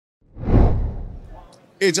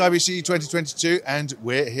It's IBC 2022, and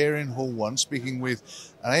we're here in Hall 1 speaking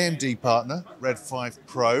with an AMD partner, Red5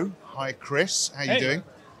 Pro. Hi, Chris. How you doing?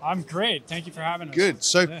 I'm great. Thank you for having us. Good.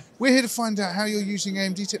 So we're here to find out how you're using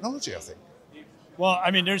AMD technology, I think. Well,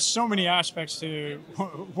 I mean, there's so many aspects to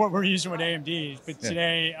what we're using with AMD, but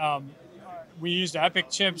today we used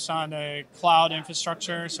EPYC chips on the cloud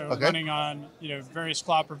infrastructure, so running on various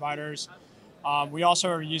cloud providers. We also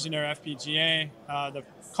are using their FPGA, the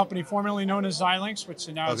company formerly known as Xilinx, which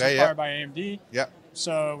now is acquired by AMD. Yeah.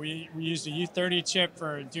 So we used a U30 chip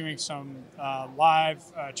for doing some live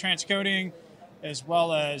transcoding, as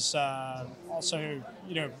well as also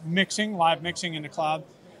live mixing in the cloud.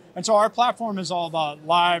 And so our platform is all about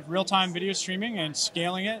live real-time video streaming and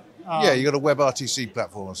scaling it. You got a WebRTC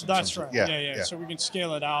platform or something. That's right. Yeah. So we can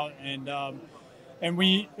scale it out, and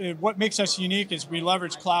what makes us unique is we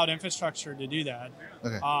leverage cloud infrastructure to do that.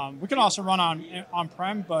 Okay. We can also run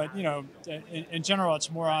on-prem, but in general, it's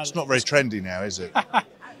more on. It's not very trendy now, is it?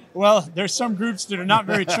 Well, there's some groups that are not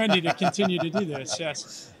very trendy to continue to do this.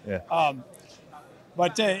 Yes. Yeah.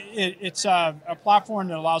 But it's a platform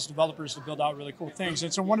that allows developers to build out really cool things.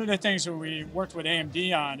 And so one of the things that we worked with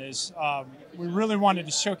AMD on is we really wanted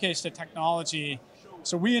to showcase the technology.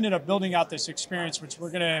 So we ended up building out this experience, which we're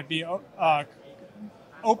going to be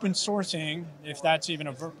open sourcing, if that's even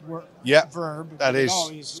a verb. That is.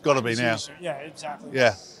 It's got to be now. Yeah, exactly.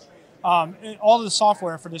 Yeah. All of the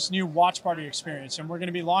software for this new watch party experience. And we're going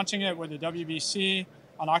to be launching it with the WBC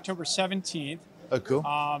on October 17th. Oh, cool.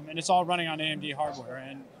 And it's all running on AMD hardware.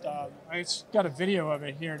 And it's got a video of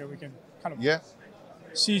it here that we can kind of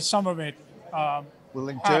see some of it. We'll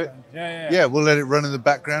link to it. Yeah, we'll let it run in the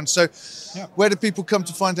background. So where do people come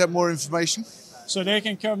to find out more information? So they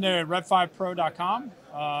can come to red5pro.com.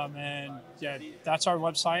 And that's our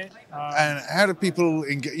website. And how do people,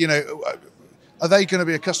 are they going to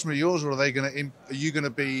be a customer of yours, or is it going to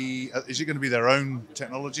be their own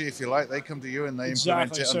technology, if you like? They come to you and they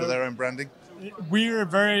implement it under their own branding? We're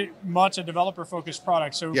very much a developer-focused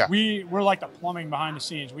product, so we're like the plumbing behind the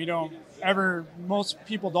scenes. Most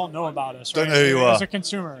people don't know about us. Don't know who you are. As a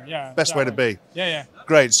consumer, Best way to be. Yeah.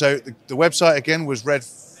 Great. So the website again was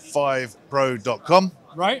red5pro.com.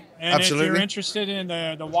 Right. And Absolutely. If you're interested in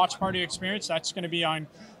the watch party experience, that's going to be on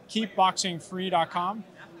keepboxingfree.com.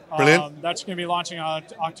 Brilliant. That's going to be launching on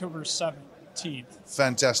October 7th.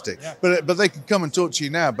 Fantastic. Yeah. But they can come and talk to you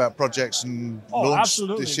now about projects and launch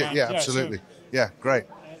this year. Yeah, absolutely. Great.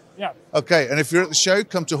 Okay, and if you're at the show,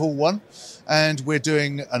 come to Hall 1, and we're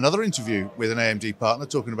doing another interview with an AMD partner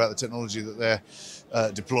talking about the technology that they're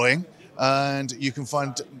deploying, and you can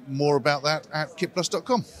find more about that at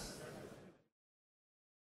kitplus.com.